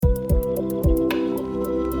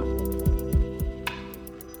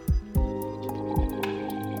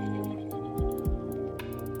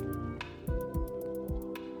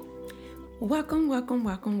Welcome, welcome,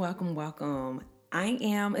 welcome, welcome, welcome. I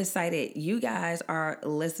am excited. You guys are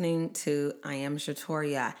listening to I Am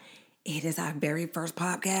Shatoria. It is our very first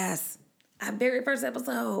podcast, our very first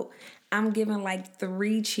episode. I'm giving like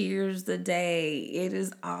 3 cheers today. It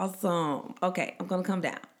is awesome. Okay, I'm going to come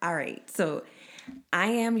down. All right, so I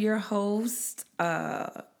am your host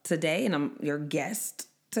today, and I'm your guest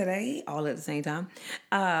today, all at the same time.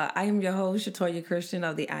 I am your host, Shatoria Christian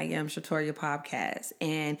of the I Am Shatoria podcast,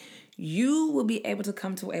 and you will be able to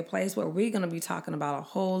come to a place where we're going to be talking about a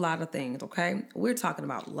whole lot of things, okay? We're talking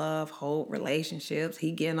about love, hope, relationships.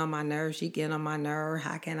 He getting on my nerves, she getting on my nerve.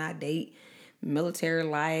 How can I date? Military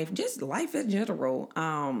life, just life in general.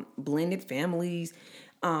 Blended families,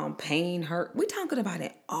 pain, hurt. We're talking about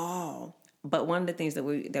it all. But one of the things that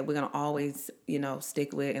we're gonna always,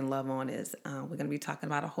 stick with and love on is we're gonna be talking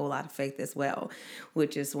about a whole lot of faith as well,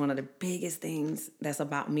 which is one of the biggest things that's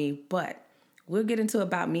about me. But we'll get into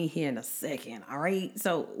about me here in a second, all right?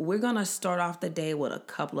 So we're gonna start off the day with a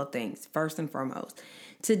couple of things. First and foremost,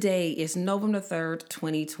 today is November 3rd,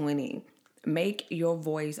 2020. Make your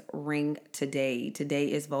voice ring today.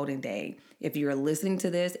 Today is voting day. If you're listening to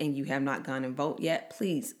this and you have not gone and vote yet,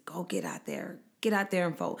 please go get out there. Get out there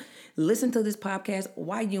and vote. Listen to this podcast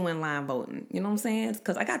while you in line voting. You know what I'm saying?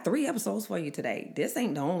 Because I got 3 episodes for you today. This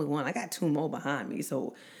ain't the only one. I got 2 more behind me.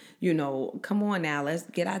 So, come on now. Let's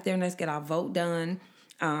get out there and let's get our vote done.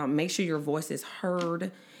 Make sure your voice is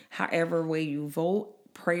heard. However way you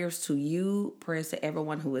vote, prayers to you. Prayers to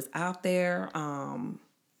everyone who is out there.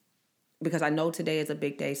 Because I know today is a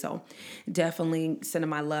big day. So definitely sending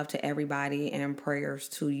my love to everybody and prayers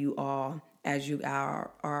to you all as you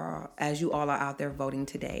all are out there voting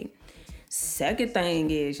today. Second thing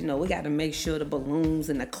is, we got to make sure the balloons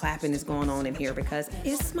and the clapping is going on in here because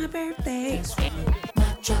it's my birthday. So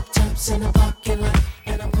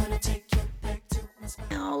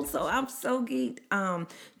I'm so geeked.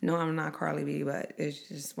 No, I'm not Carly B, but it's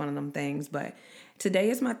just one of them things. But today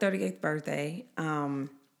is my 38th birthday.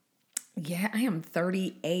 Yeah, I am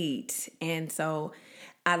 38. And so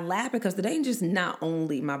I laugh because today is just not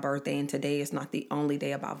only my birthday, and today is not the only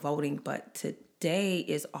day about voting, but today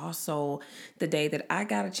is also the day that I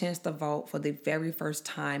got a chance to vote for the very first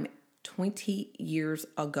time 20 years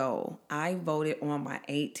ago. I voted on my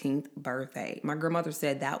 18th birthday. My grandmother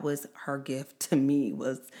said that was her gift to me,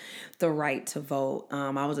 was the right to vote.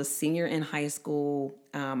 I was a senior in high school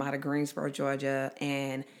out of Greensboro, Georgia,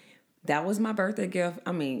 and that was my birthday gift.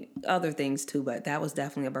 I mean, other things too, but that was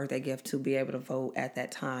definitely a birthday gift to be able to vote at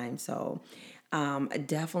that time. So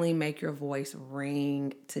definitely make your voice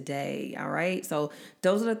ring today. All right. So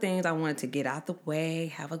those are the things I wanted to get out the way,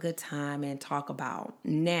 have a good time, and talk about.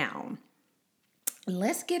 Now,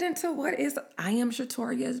 let's get into what is I Am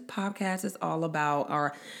Shatoria's podcast is all about,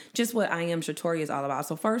 or just what I Am Shatoria is all about.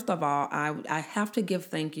 So first of all, I have to give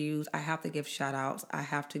thank yous. I have to give shout outs. I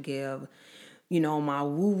have to give my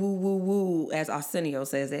woo, woo, woo, woo, as Arsenio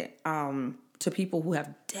says it, to people who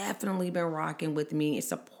have definitely been rocking with me and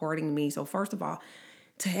supporting me. So first of all,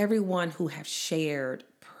 to everyone who have shared,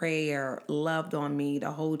 prayer, loved on me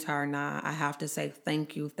the whole entire night, I have to say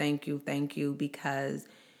thank you, thank you, thank you, because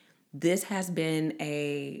this has been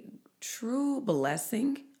a true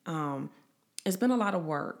blessing. It's been a lot of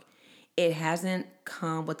work. It hasn't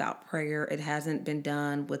come without prayer. It hasn't been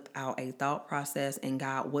done without a thought process and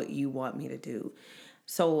God, what you want me to do.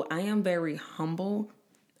 So I am very humble.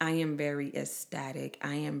 I am very ecstatic.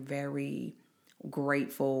 I am very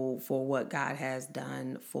grateful for what God has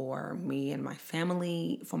done for me and my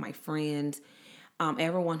family, for my friends,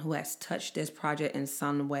 everyone who has touched this project in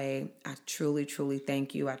some way. I truly, truly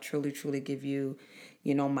thank you. I truly, truly give you,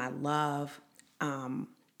 my love.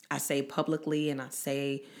 I say publicly and I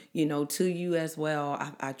say, to you as well,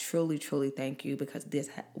 I truly, truly thank you because this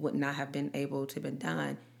would not have been able to be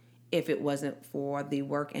done if it wasn't for the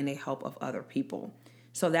work and the help of other people.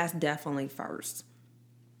 So that's definitely first.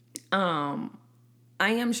 I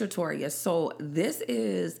Am Shatoria. So this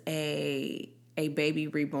is a baby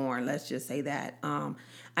reborn. Let's just say that. I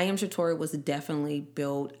Am Shatoria was definitely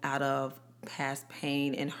built out of past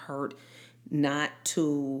pain and hurt, not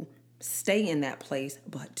to stay in that place,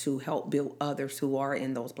 but to help build others who are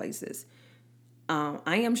in those places. I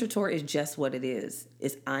Am Shatoria is just what it is.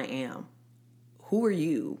 It's I am. Who are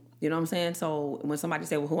you? You know what I'm saying? So when somebody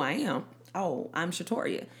say, well, who I am, I'm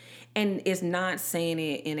Shatoria. And it's not saying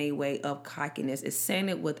it in a way of cockiness. It's saying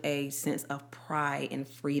it with a sense of pride and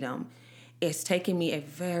freedom. It's taken me a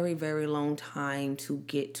very, very long time to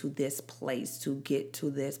get to this place, to get to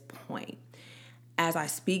this point. As I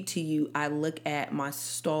speak to you, I look at my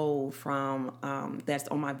stove from that's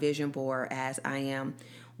on my vision board as I am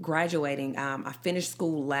graduating. I finished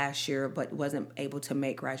school last year, but wasn't able to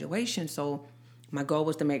make graduation. So my goal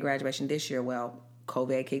was to make graduation this year. Well,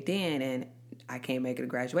 COVID kicked in and I can't make it a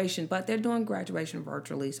graduation, but they're doing graduation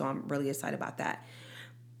virtually. So I'm really excited about that.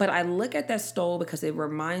 But I look at that stole because it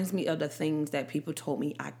reminds me of the things that people told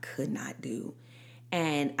me I could not do.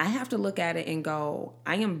 And I have to look at it and go,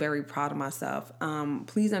 I am very proud of myself.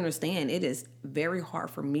 Please understand, it is very hard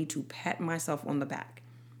for me to pat myself on the back.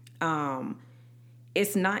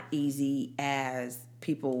 It's not easy as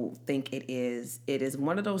people think it is. It is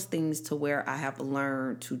one of those things to where I have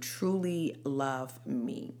learned to truly love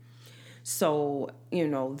me. So,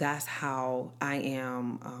 that's how I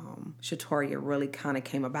am. Shatoria really kind of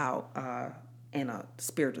came about in a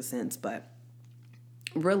spiritual sense, but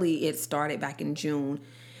really it started back in June.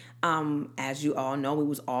 As you all know, we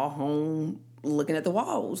was all home looking at the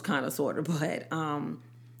walls, kind of, sort of, but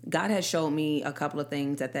God had showed me a couple of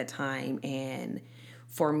things at that time, and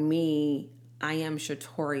for me, I Am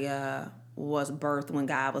Shatoria was birthed when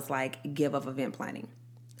God was like, give up event planning.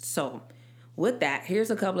 So with that,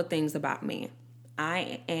 here's a couple of things about me.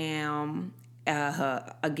 I am,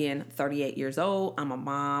 again, 38 years old. I'm a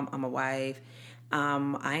mom. I'm a wife.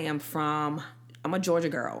 I'm a Georgia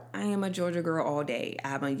girl. I am a Georgia girl all day.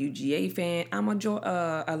 I'm a UGA fan. I'm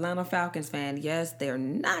a Atlanta Falcons fan. Yes, they're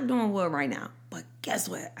not doing well right now. But guess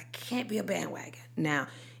what? I can't be a bandwagon. Now,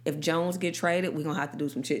 if Jones get traded, we're going to have to do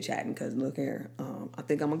some chit-chatting because look here. I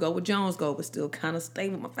think I'm going to go with Jones but still kind of stay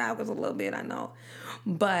with my Falcons a little bit, I know.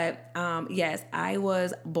 But, yes, I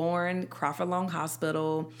was born Crawford Long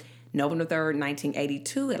Hospital, November 3rd,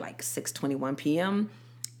 1982 at like 6:21 p.m.,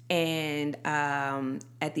 and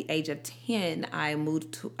at the age of 10, I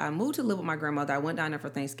moved to live with my grandmother. I went down there for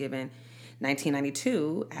Thanksgiving,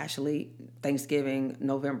 1992, actually, Thanksgiving,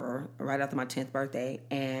 November, right after my 10th birthday.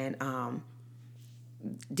 And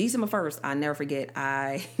December 1st, I never forget,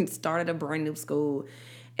 I started a brand new school,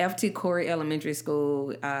 F.T. Corey Elementary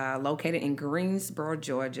School, located in Greensboro,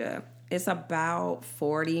 Georgia. It's about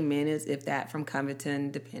 40 minutes, if that, from Covington,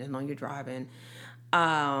 depending on your driving.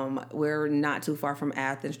 We're not too far from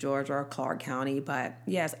Athens, Georgia, or Clark County, but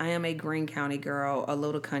yes, I am a Greene County girl, a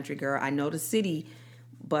little country girl. I know the city,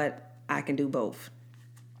 but I can do both.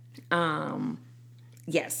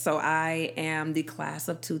 Yes, so I am the class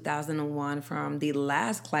of 2001 from the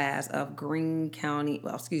last class of Greene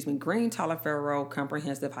Taliaferro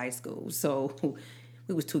Comprehensive High School. So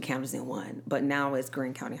we was two counties in one, but now it's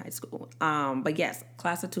Greene County High School. But yes,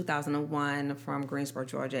 class of 2001 from Greensboro,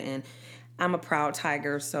 Georgia, and I'm a proud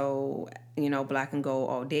Tiger, so, black and gold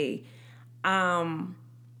all day. And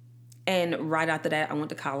right after that, I went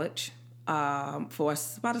to college for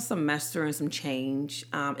about a semester and some change.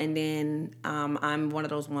 And then I'm one of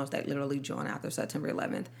those ones that literally joined after September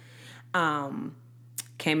 11th.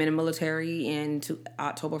 Came in the military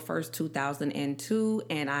October 1st, 2002,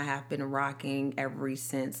 and I have been rocking ever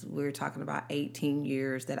since. We're talking about 18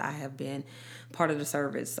 years that I have been part of the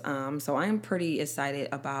service. So I am pretty excited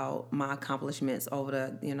about my accomplishments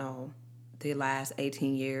over the last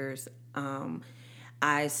 18 years.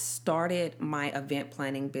 I started my event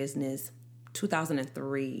planning business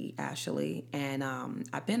 2003, actually, and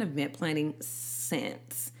I've been event planning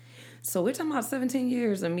since. So we're talking about 17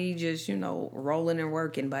 years of me just, rolling and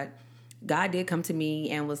working. But God did come to me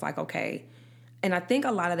and was like, okay. And I think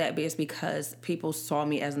a lot of that is because people saw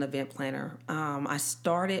me as an event planner. I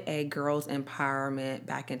started a girls' empowerment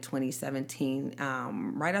back in 2017,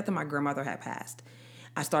 right after my grandmother had passed.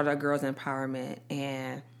 I started a girls' empowerment,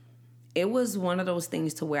 and it was one of those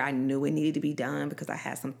things to where I knew it needed to be done because I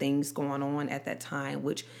had some things going on at that time,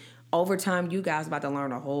 which over time, you guys about to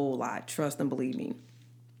learn a whole lot. Trust and believe me.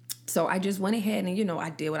 So I just went ahead and, I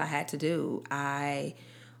did what I had to do. I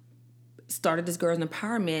started this girls'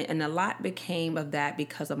 empowerment, and a lot became of that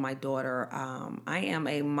because of my daughter. I am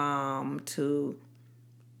a mom to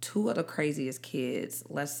two of the craziest kids.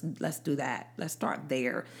 Let's do that. Let's start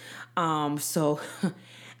there. So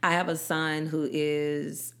I have a son who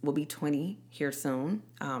will be 20 here soon,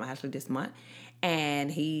 actually this month, and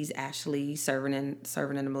he's actually serving in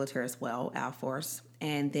the military as well, Air Force.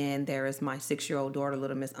 And then there is my 6-year-old daughter,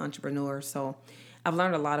 Little Miss Entrepreneur. So I've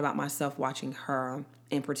learned a lot about myself watching her,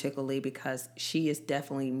 in particularly because she is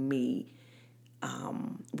definitely me,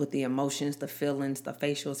 with the emotions, the feelings, the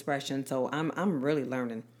facial expression. So I'm really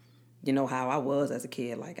learning, how I was as a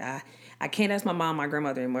kid. Like I can't ask my mom, my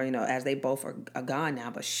grandmother anymore, as they both are gone now.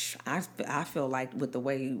 But I feel like with the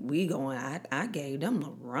way we going, I gave them a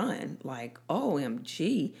run. Like,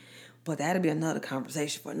 OMG. But that'll be another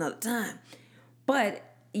conversation for another time. But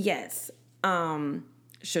yes,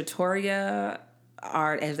 Shatoria,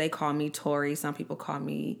 or as they call me, Tori. Some people call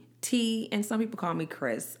me T, and some people call me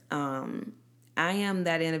Chris. I am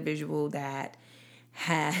that individual that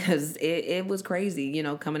has, it was crazy, you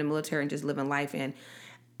know, coming to the military and just living life. And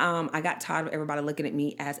I got tired of everybody looking at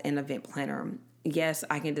me as an event planner. Yes,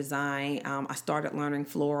 I can design. I started learning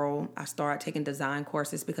floral. I started taking design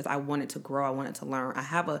courses because I wanted to grow. I wanted to learn. I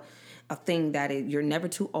have a thing that you're never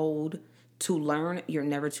too old to learn. You're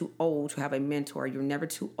never too old to have a mentor. You're never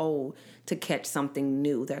too old to catch something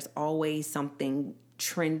new. There's always something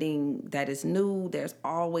trending that is new. There's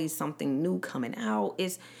always something new coming out.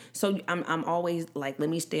 I'm always like, let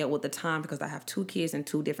me stay up with the time because I have 2 kids and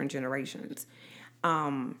 2 different generations.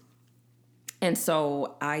 And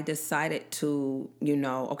so I decided to, you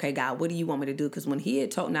know, okay, God, what do you want me to do? Because when he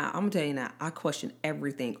had told, now I'm gonna tell you now, I question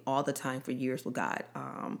everything all the time for years with God.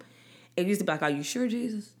 It used to be like, are you sure,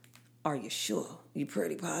 Jesus? Are you sure? You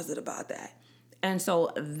pretty positive about that? And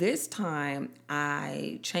so this time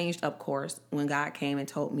I changed up course when God came and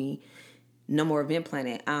told me no more event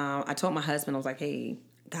planning. I told my husband, I was like, hey,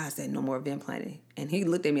 God said no more event planning. And he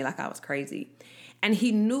looked at me like I was crazy. And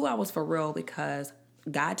he knew I was for real because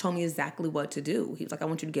God told me exactly what to do. He was like, I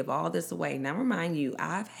want you to give all this away. Now, remind you,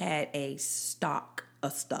 I've had a stock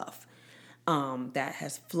of stuff that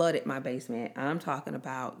has flooded my basement. I'm talking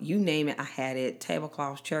about, you name it, I had it.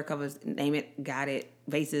 Tablecloths, chair covers, name it, got it.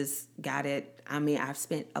 Vases, got it. I mean, I've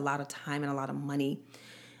spent a lot of time and a lot of money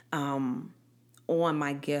on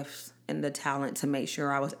my gifts and the talent to make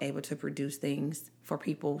sure I was able to produce things for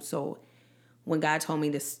people. So when God told me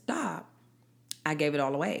to stop, I gave it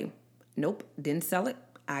all away. Nope, didn't sell it.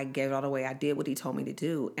 I gave it all away. I did what he told me to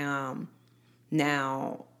do.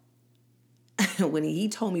 Now, when he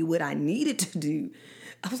told me what I needed to do,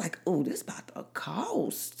 I was like, oh, this is about to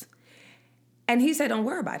cost. And he said, don't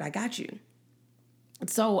worry about it. I got you.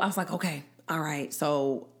 So I was like, okay, all right.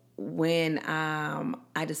 So when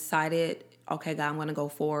I decided, okay, God, I'm going to go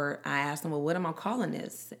forward, I asked him, well, what am I calling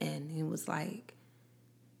this? And he was like,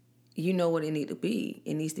 you know what it needs to be.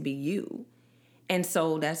 It needs to be you. And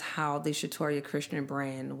so that's how the Shatoria Christian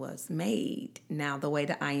brand was made. Now, the way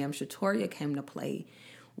that I Am Shatoria came to play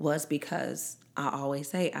was because I always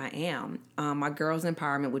say I am. My Girls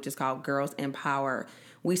Empowerment, which is called Girls Empower,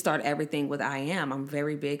 we start everything with I am. I'm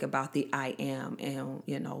very big about the I am and,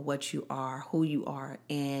 you know, what you are, who you are.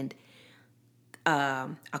 And I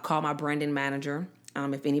call my branding manager.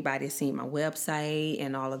 If anybody's seen my website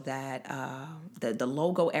and all of that, the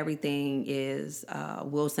logo, everything is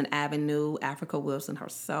Wilson Avenue, Africa Wilson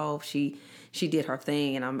herself. She did her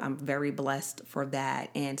thing, and I'm very blessed for that.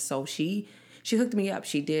 And so she hooked me up.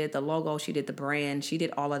 She did the logo, she did the brand, she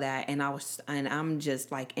did all of that, and I'm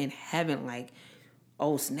just like in heaven, like,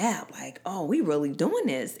 oh snap, like, oh, we really doing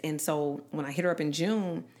this. And so when I hit her up in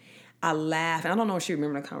June, I laughed. And I don't know if she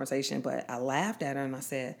remembered the conversation, but I laughed at her and I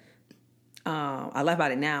said, I laugh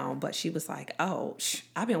about it now, but she was like, oh,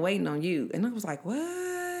 I've been waiting on you. And I was like,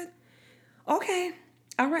 what? Okay.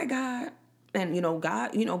 All right, God. And,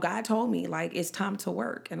 God told me, like, it's time to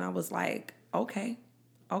work. And I was like, okay.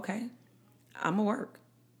 I'm going to work.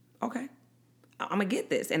 Okay. I'm going to get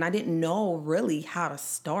this. And I didn't know really how to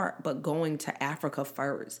start, but going to Africa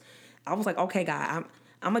first. I was like, okay, God,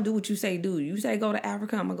 I'm going to do what you say do. You say go to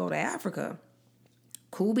Africa, I'm going to go to Africa.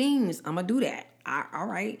 Cool beans. I'm going to do that. All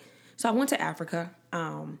right. So I went to Africa,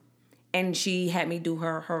 and she had me do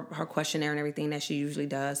her questionnaire and everything that she usually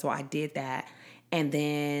does. So I did that. And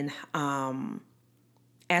then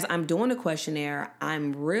as I'm doing the questionnaire,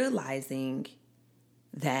 I'm realizing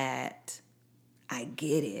that I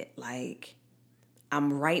get it. Like,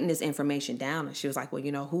 I'm writing this information down. And she was like, well,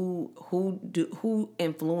 you know, who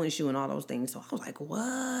influenced you and all those things. So I was like,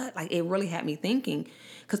 what? Like, it really had me thinking,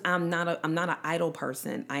 because I'm not an idol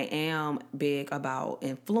person. I am big about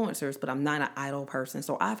influencers, but I'm not an idol person.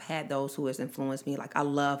 So I've had those who has influenced me. Like, I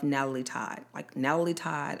love Natalie Todd. Like, Natalie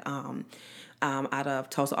Todd, out of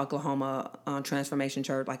Tulsa, Oklahoma, Transformation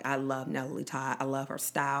Church. Like, I love Natalie Todd. I love her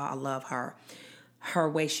style. I love her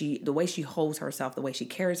way the way she holds herself, the way she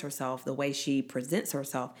carries herself, the way she presents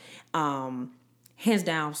herself. Hands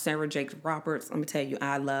down, Sarah Jakes Roberts. Let me tell you,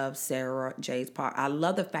 I love Sarah Jakes Roberts. I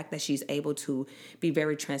love the fact that she's able to be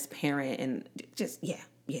very transparent and just,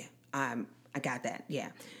 I got that. Yeah.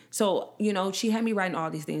 So, you know, she had me writing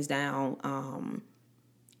all these things down.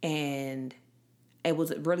 And it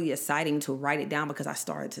was really exciting to write it down because I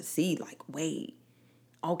started to see, like, wait,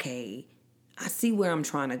 okay, I see where I'm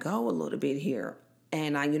trying to go a little bit here.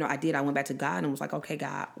 And I went back to God and was like, okay,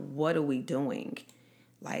 God, what are we doing?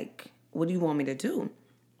 Like, what do you want me to do?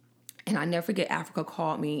 And I never forget, Africa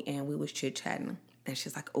called me and we was chit-chatting. And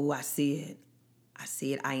she's like, oh, I see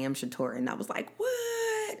it. I am Shatoria. And I was like,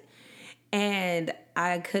 what? And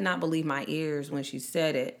I could not believe my ears when she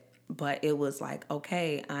said it. but it was like,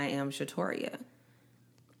 okay, I am Shatoria.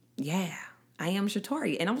 Yeah, I am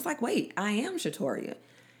Shatoria. And I was like, wait, I am Shatoria.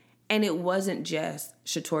 And it wasn't just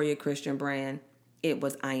Shatoria Christian Brand. It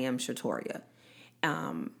was I am Shatoria.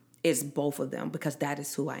 It's both of them because that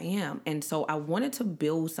is who I am. And so I wanted to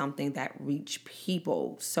build something that reached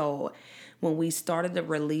people. So when we started the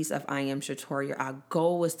release of I am Shatoria, our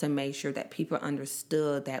goal was to make sure that people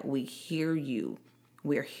understood that we hear you.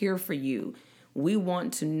 We're here for you. We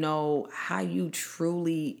want to know how you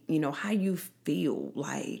truly, how you feel.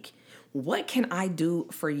 Like, what can I do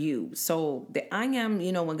for you? So the I am,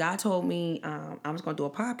 when God told me I was going to do a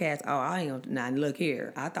podcast, I am, now look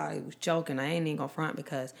here. I thought he was joking. I ain't even going to front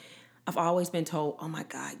because I've always been told, oh my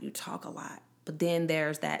God, you talk a lot. But then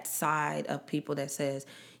there's that side of people that says,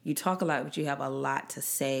 you talk a lot, but you have a lot to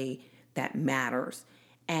say that matters.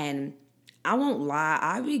 And I won't lie,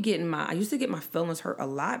 I used to get my feelings hurt a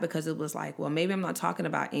lot because it was like, well, maybe I'm not talking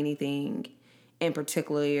about anything in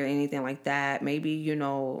particular or anything like that. Maybe,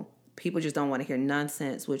 people just don't want to hear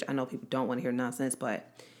nonsense, which I know people don't want to hear nonsense,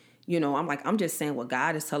 but, I'm like, I'm just saying what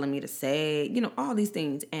God is telling me to say, all these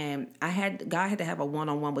things. And God had to have a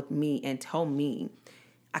one-on-one with me and tell me,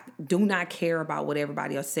 I do not care about what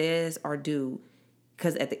everybody else says or do,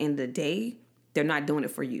 because at the end of the day, they're not doing it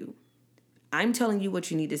for you. I'm telling you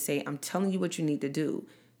what you need to say. I'm telling you what you need to do.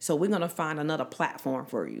 So we're going to find another platform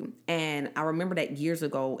for you. And I remember that years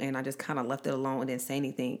ago, and I just kind of left it alone and didn't say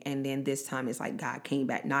anything. And then this time it's like God came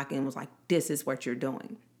back knocking and was like, this is what you're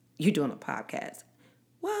doing. You're doing a podcast.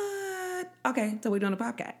 What? Okay, so we're doing a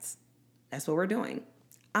podcast. That's what we're doing.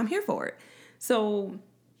 I'm here for it. So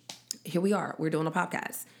here we are. We're doing a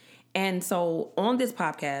podcast. And so on this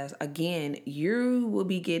podcast, again, you will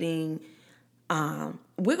be getting...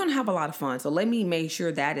 we're going to have a lot of fun. So let me make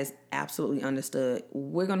sure that is absolutely understood.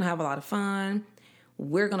 We're going to have a lot of fun.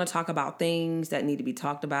 We're going to talk about things that need to be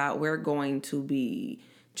talked about. We're going to be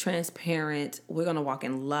transparent. We're going to walk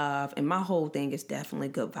in love. And my whole thing is definitely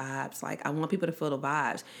good vibes. Like, I want people to feel the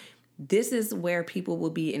vibes. This is where people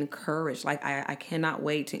will be encouraged. Like, I cannot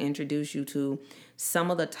wait to introduce you to some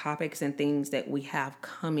of the topics and things that we have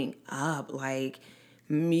coming up, like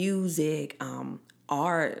music,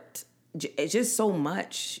 art. It's just so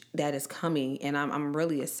much that is coming, and I'm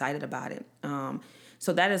really excited about it.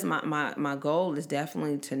 So that is my goal is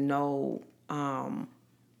definitely to know,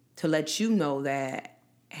 to let you know that,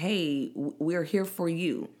 hey, we're here for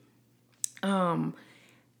you.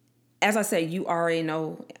 As I say, you already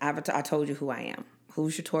know, I told you who I am, who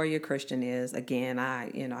Shatoria Christian is. Again,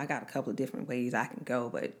 I got a couple of different ways I can go,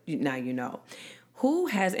 but now you know. Who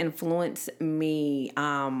has influenced me?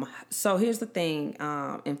 So here's the thing.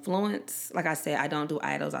 Influence, like I said, I don't do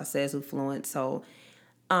idols. I says influence. So,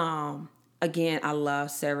 again, I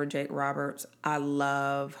love Sarah Jake Roberts. I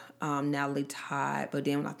love Natalie Todd. But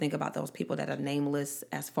then when I think about those people that are nameless,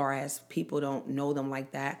 as far as people don't know them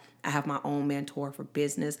like that, I have my own mentor for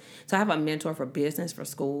business. So I have a mentor for business, for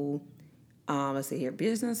school. Let's see here,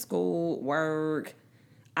 business, school, work.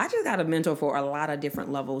 I just got a mentor for a lot of different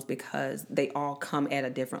levels because they all come at a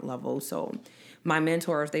different level. So my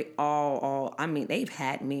mentors, they all they've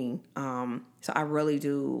had me. So I really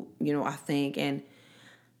do, I think, and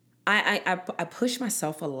I push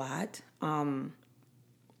myself a lot.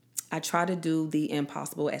 I try to do the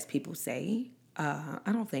impossible, as people say. I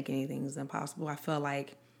don't think anything is impossible. I feel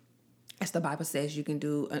like, as the Bible says, you can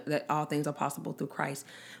do that. All things are possible through Christ.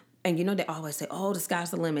 And they always say, oh, the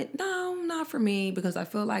sky's the limit. No, not for me, because I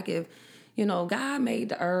feel like if, God made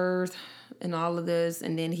the earth and all of this,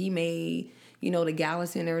 and then he made, the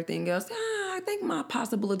galaxy and everything else, I think my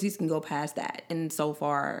possibilities can go past that. And so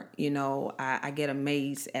far, I get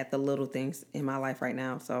amazed at the little things in my life right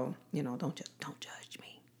now. So, don't judge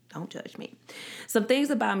me. Don't judge me. Some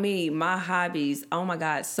things about me, my hobbies. Oh my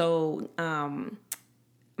God. So,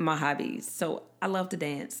 my hobbies. So I love to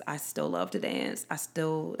dance. I still love to dance. That's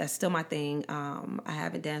still my thing. I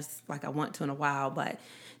haven't danced like I want to in a while, but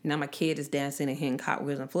now my kid is dancing and hitting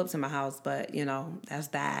cartwheels and flips in my house, but that's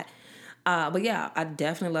that. But yeah, I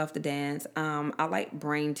definitely love to dance. I like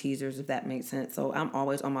brain teasers, if that makes sense. So I'm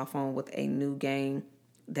always on my phone with a new game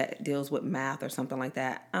that deals with math or something like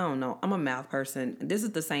that. I don't know. I'm a math person. This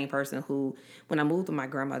is the same person who, when I moved with my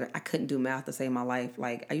grandmother, I couldn't do math to save my life.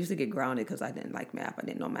 Like, I used to get grounded because I didn't like math. I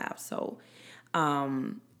didn't know math. So,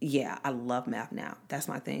 yeah, I love math now. That's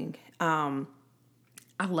my thing. I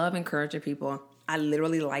love encouraging people. I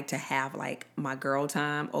literally like to have like my girl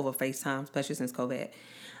time over FaceTime, especially since COVID.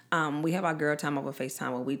 We have our girl time over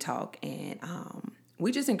FaceTime where we talk and,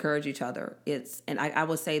 we just encourage each other. I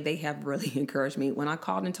would say they have really encouraged me. When I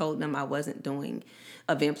called and told them I wasn't doing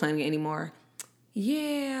event planning anymore,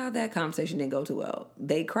 Yeah, that conversation didn't go too well.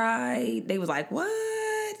 They cried. They was like, "What?"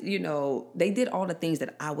 They did all the things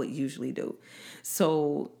that I would usually do.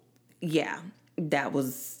 So, yeah, that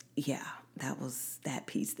was that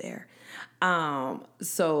piece there.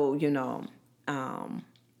 So,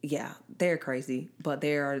 yeah, they're crazy, but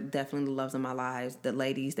they are definitely the loves of my lives. The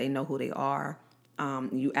ladies, they know who they are.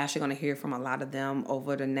 You actually going to hear from a lot of them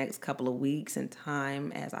over the next couple of weeks and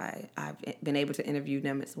time as I've been able to interview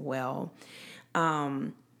them as well.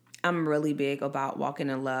 I'm really big about walking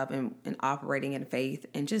in love and operating in faith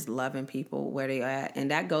and just loving people where they are at.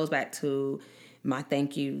 And that goes back to my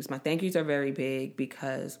thank yous. My thank yous are very big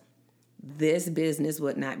because this business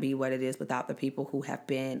would not be what it is without the people who have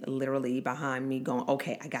been literally behind me going,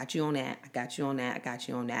 okay, I got you on that. I got you on that. I got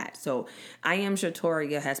you on that. So I Am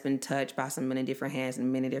Shatoria has been touched by so many different hands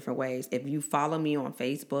in many different ways. If you follow me on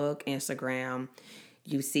Facebook, Instagram,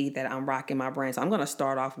 you see that I'm rocking my brand. So I'm going to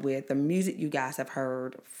start off with the music you guys have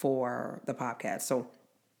heard for the podcast. So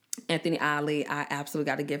Anthony Ali, I absolutely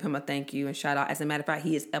got to give him a thank you and shout out. As a matter of fact,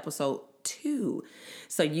 he is episode 2.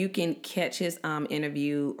 So you can catch his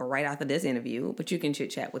interview right after this interview, but you can chit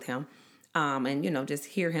chat with him and, just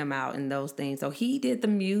hear him out and those things. So he did the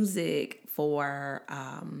music for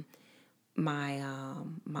my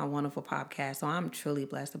wonderful podcast. So I'm truly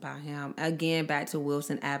blessed about him. Again, back to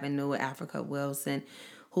Wilson Avenue, Africa Wilson,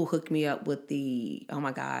 who hooked me up with the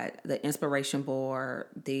inspiration board,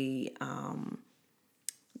 the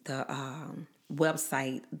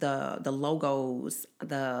website, the logos,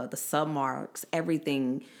 the submarks,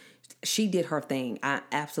 everything. She did her thing. I'm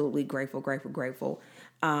absolutely grateful.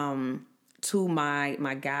 To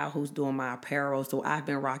my guy who's doing my apparel. So I've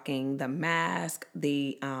been rocking the mask,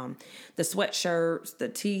 the sweatshirts, the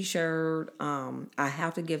t-shirt. I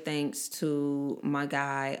have to give thanks to my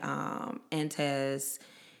guy, Antez.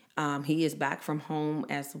 He is back from home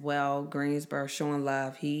as well, Greensboro, showing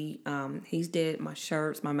love. He's did my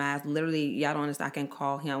shirts, my mask. Literally, y'all don't understand. I can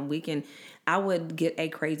call him. I would get a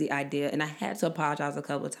crazy idea, and I had to apologize a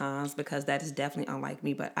couple of times because that is definitely unlike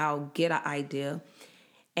me. But I'll get an idea,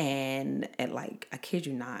 and like I kid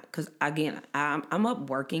you not, because again, I'm up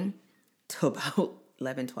working till about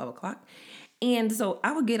 11, 12 o'clock, and so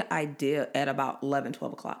I would get an idea at about 11,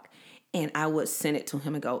 12 o'clock, and I would send it to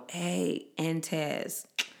him and go, "Hey, Antez.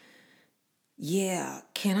 Yeah,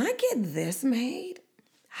 can I get this made?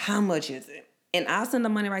 How much is it?" And I'll send the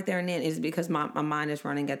money right there and then. It's because my mind is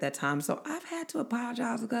running at that time. So I've had to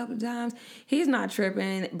apologize a couple of times. He's not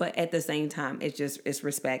tripping, but at the same time, it's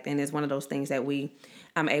respect. And it's one of those things that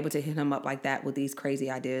I'm able to hit him up like that with these crazy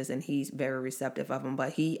ideas, and he's very receptive of them.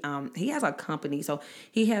 But he has a company. So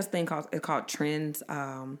he has a thing called Trends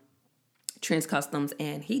Customs,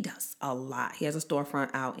 and he does a lot. He has a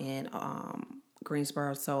storefront out in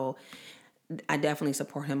Greensboro. So I definitely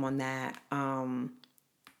support him on that.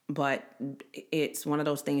 But it's one of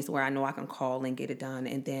those things where I know I can call and get it done.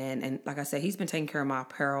 And like I said, he's been taking care of my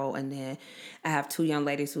apparel. And then I have 2 young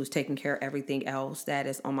ladies who's taking care of everything else that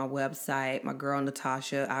is on my website. My girl,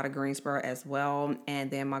 Natasha, out of Greensboro as well.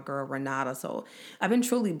 And then my girl, Renata. So I've been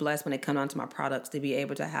truly blessed when it comes down to my products to be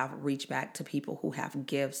able to have reach back to people who have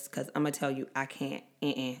gifts. Because I'm going to tell you, I can't.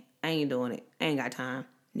 I ain't doing it. I ain't got time.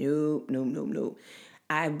 No.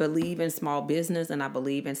 I believe in small business, and I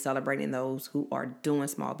believe in celebrating those who are doing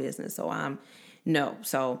small business. So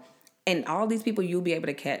and all these people you'll be able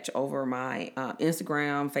to catch over my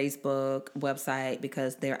Instagram, Facebook, website,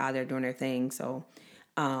 because they're out there doing their thing. So,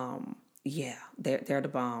 yeah, they're the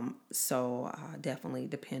bomb. So definitely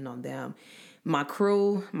depend on them. My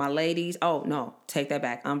crew, my ladies. Oh no, take that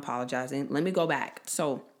back. I'm apologizing. Let me go back.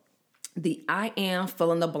 So the I Am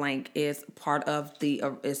fill in the blank is part of the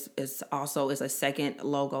is also is a second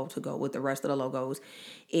logo to go with the rest of the logos.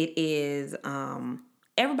 It is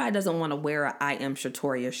everybody doesn't want to wear a I Am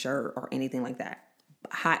Shatoria shirt or anything like that.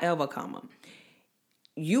 However,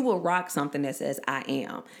 you will rock something that says I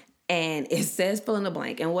am, and it says fill in the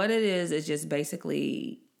blank. And what it is just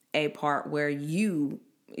basically a part where you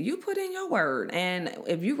put in your word. And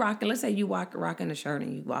if you rocking, let's say you rocking a shirt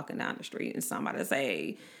and you walking down the street and somebody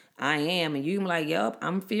say I am, and you like, "Yup,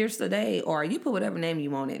 I'm fierce today," or you put whatever name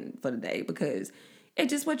you want in for the day because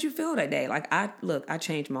it's just what you feel that day. Like I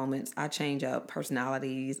change moments, I change up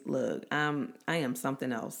personalities. Look, I am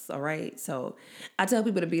something else. All right, so I tell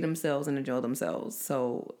people to be themselves and enjoy themselves.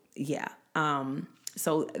 So yeah,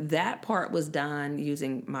 so that part was done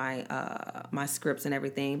using my my scripts and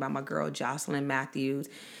everything by my girl Jocelyn Matthews.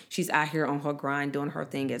 She's out here on her grind doing her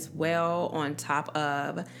thing as well on top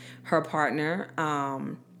of her partner.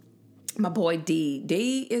 my boy D.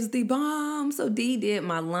 D is the bomb. So D did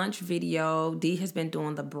my lunch video. D has been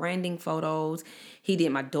doing the branding photos. He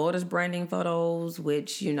did my daughter's branding photos,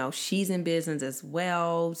 which, she's in business as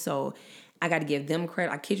well. So I got to give them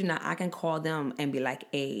credit. I kid you not, I can call them and be like,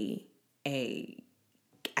 I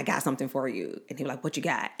got something for you. And he'll be like, what you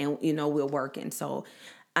got? And, we're working. So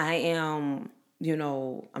I am,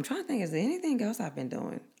 I'm trying to think, is there anything else I've been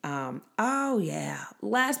doing? Oh yeah.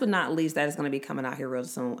 Last but not least, that is going to be coming out here real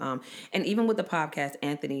soon. And even with the podcast,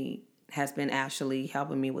 Anthony has been actually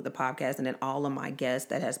helping me with the podcast, and then all of my guests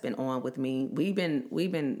that has been on with me. We've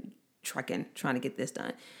been trying to get this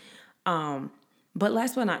done. But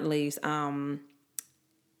last but not least,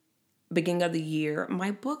 beginning of the year,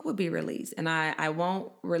 my book will be released, and I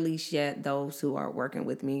won't release yet those who are working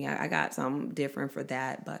with me. I got something different for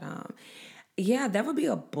that, but yeah, there will be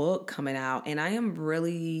a book coming out, and I am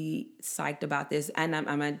really psyched about this. And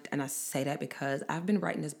I say that because I've been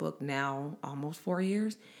writing this book now almost 4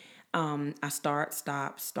 years. I start,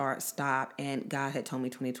 stop, and God had told me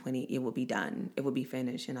 2020 it would be done, it would be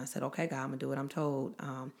finished, and I said, okay, God, I'm gonna do what I'm told.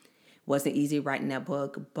 Wasn't easy writing that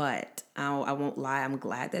book, but I won't lie, I'm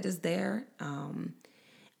glad that it's there.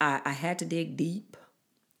 I had to dig deep,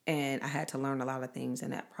 and I had to learn a lot of things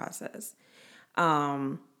in that process.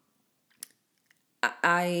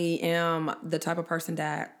 I am the type of person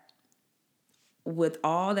that, with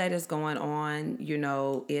all that is going on,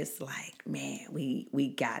 it's like, man,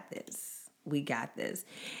 we got this. We got this.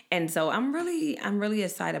 And so I'm really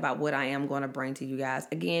excited about what I am going to bring to you guys.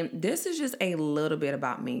 Again, this is just a little bit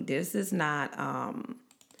about me. This is not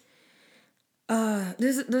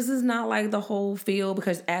this is not like the whole field,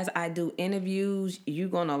 because as I do interviews, you're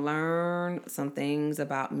gonna learn some things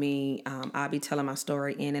about me. I'll be telling my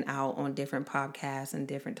story in and out on different podcasts and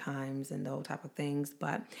different times and those type of things.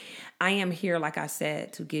 But I am here, like I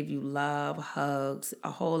said, to give you love, hugs,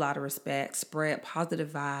 a whole lot of respect, spread positive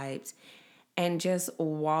vibes, and just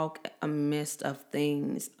walk amidst of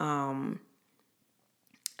things.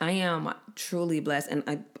 I am truly blessed,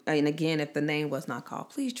 and again, if the name was not called,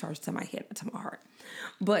 please charge to my head and to my heart.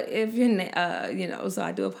 But if so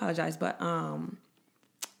I do apologize. But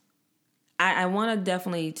I want to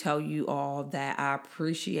definitely tell you all that I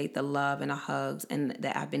appreciate the love and the hugs and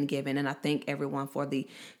that I've been given, and I thank everyone for the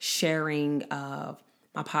sharing of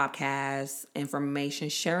my podcast information,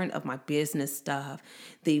 sharing of my business stuff.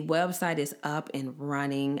 The website is up and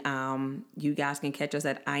running. You guys can catch us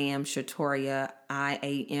at I Am Shatoria,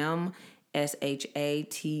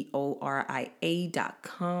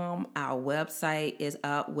 IamShatoria.com. Our website is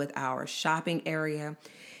up with our shopping area.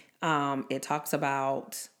 It talks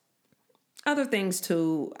about other things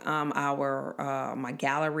too. My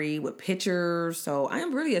gallery with pictures. So I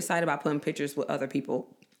am really excited about putting pictures with other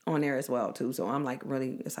people on there as well too. So I'm like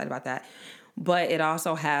really excited about that. But it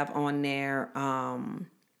also have on there, I'm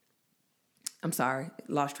sorry,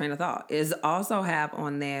 lost train of thought. Is also have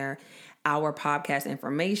on there our podcast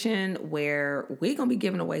information, where we're gonna be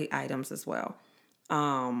giving away items as well.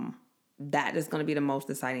 That is gonna be the most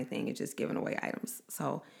exciting thing, is just giving away items.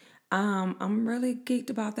 So I'm really geeked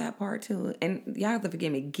about that part too. And y'all have to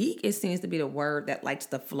forgive me. Geek, it seems to be the word that likes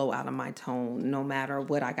to flow out of my tone, no matter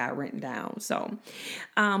what I got written down. So,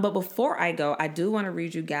 but before I go, I do want to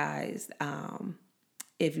read you guys,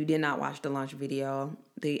 if you did not watch the launch video,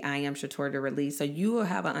 the I Am Shatoria release, so you will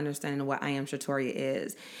have an understanding of what I Am Shatoria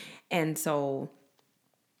is. And so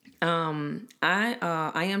I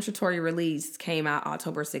Am Shatoria release came out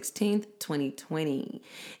October 16th, 2020.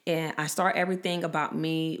 And I start everything about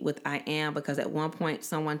me with I am because at one point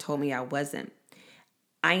someone told me I wasn't.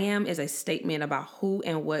 I am is a statement about who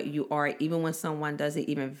and what you are, even when someone doesn't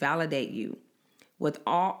even validate you. With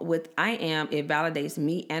I am, it validates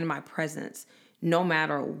me and my presence, no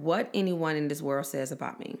matter what anyone in this world says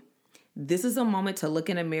about me. This is a moment to look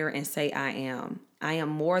in a mirror and say, I am. I am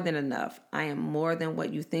more than enough. I am more than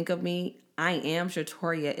what you think of me. I Am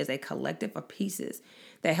Shatoria is a collective of pieces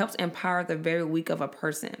that helps empower the very weak of a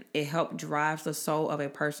person. It helps drive the soul of a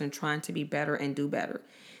person trying to be better and do better.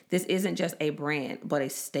 This isn't just a brand, but a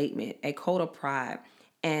statement, a code of pride,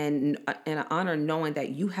 and an honor knowing that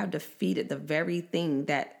you have defeated the very thing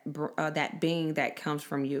that being that comes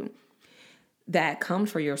from you, that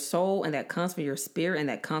comes for your soul, and that comes for your spirit, and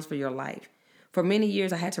that comes for your life. For many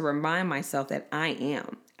years, I had to remind myself that I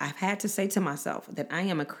am. I've had to say to myself that I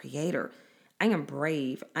am a creator. I am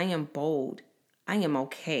brave. I am bold. I am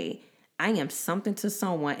okay. I am something to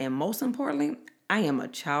someone. And most importantly, I am a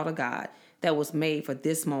child of God that was made for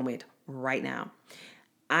this moment right now.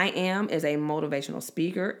 I am is a motivational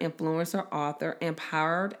speaker, influencer, author,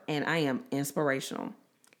 empowered, and I am inspirational.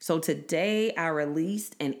 So today I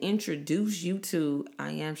released and introduced you to I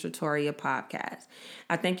Am Shatoria podcast.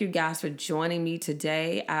 I thank you guys for joining me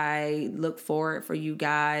today. I look forward for you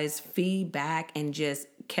guys' feedback and just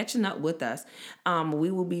catching up with us. We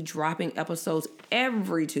will be dropping episodes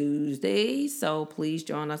every Tuesday, so please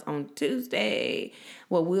join us on Tuesday.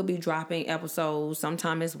 Well, we'll be dropping episodes.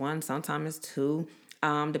 Sometimes it's one, sometimes it's two.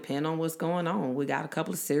 Depending on what's going on. We got a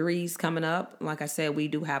couple of series coming up. Like I said, we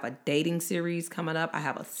do have a dating series coming up. I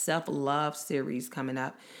have a self-love series coming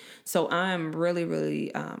up. So I'm really,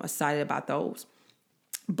 really excited about those.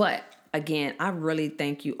 But again, I really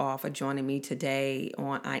thank you all for joining me today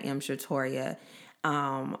on I Am Shatoria.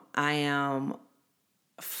 I am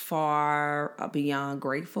far beyond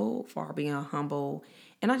grateful, far beyond humble,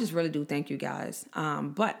 and I just really do thank you guys.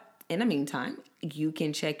 But in the meantime, you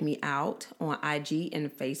can check me out on IG and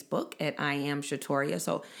Facebook at I Am Shatoria.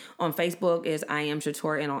 So on Facebook is I Am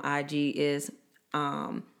Shatoria, and on IG is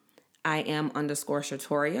I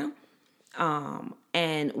Am_Shatoria.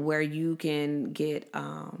 And where you can get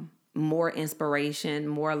more inspiration,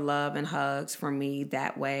 more love and hugs from me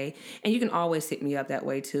that way. And you can always hit me up that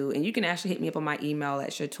way too. And you can actually hit me up on my email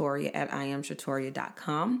at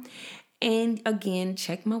shatoria@iamshatoria.com. And again,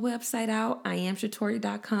 check my website out,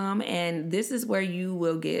 iamshatoria.com. And this is where you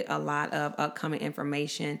will get a lot of upcoming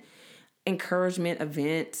information, encouragement,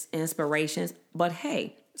 events, inspirations. But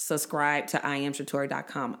hey, subscribe to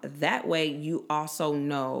iamshatoria.com. That way you also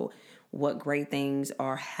know what great things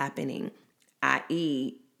are happening,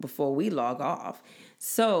 i.e., before we log off.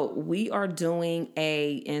 So we are doing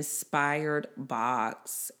a inspired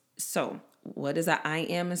box. So what is a I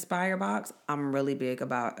Am Inspired box? I'm really big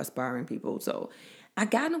about aspiring people. So I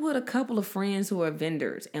got in with a couple of friends who are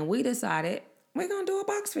vendors, and we decided we're going to do a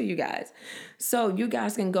box for you guys. So you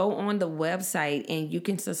guys can go on the website and you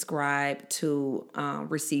can subscribe to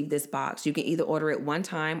receive this box. You can either order it one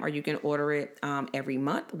time, or you can order it every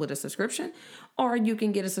month with a subscription, or you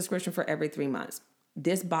can get a subscription for every 3 months.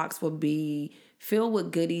 This box will be filled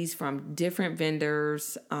with goodies from different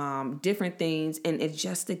vendors, different things, and it's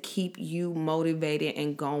just to keep you motivated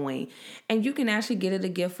and going. And you can actually get it a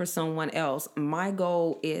gift for someone else. My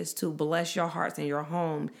goal is to bless your hearts and your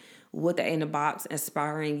home with the in a box,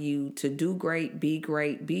 inspiring you to do great, be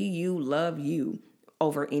you, love you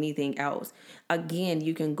over anything else. Again,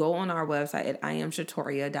 you can go on our website at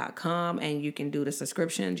iamshatoria.com and you can do the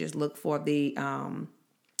subscription. Just look for the I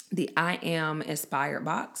Am Inspired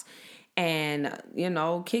box and,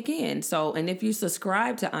 kick in. So, and if you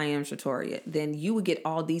subscribe to I Am Shatoria, then you would get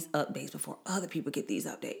all these updates before other people get these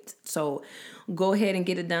updates. So go ahead and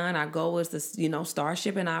get it done. Our goal is to, start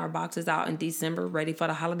shipping our boxes out in December, ready for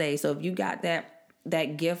the holidays. So if you got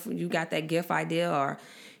that gift, you got that gift idea, or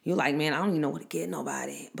you're like, man, I don't even know what to get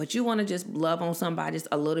nobody, but you want to just love on somebody just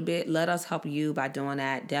a little bit, let us help you by doing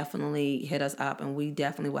that. Definitely hit us up, and we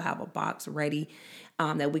definitely will have a box ready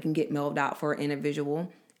that we can get mailed out for an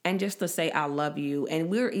individual, and just to say I love you. And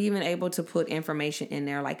we're even able to put information in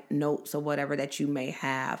there like notes or whatever that you may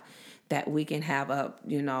have that we can have up,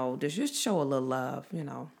 to just show a little love,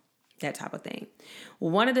 that type of thing.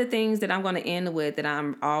 One of the things that I'm going to end with that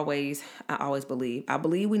I always believe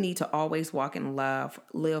we need to always walk in love,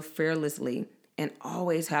 live fearlessly, and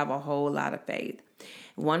always have a whole lot of faith.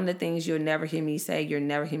 One of the things you'll never hear me say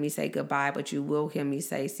goodbye, but you will hear me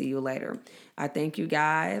say see you later. I thank you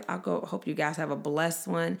guys. Hope you guys have a blessed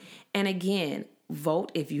one. And again,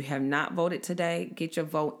 vote. If you have not voted today, get your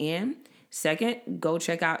vote in. Second, go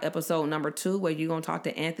check out episode number 2 where you're going to talk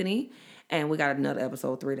to Anthony. And we got another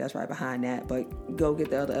episode 3 that's right behind that, but go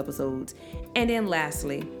get the other episodes. And then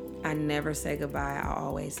lastly, I never say goodbye. I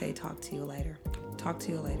always say talk to you later. Talk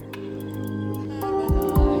to you later.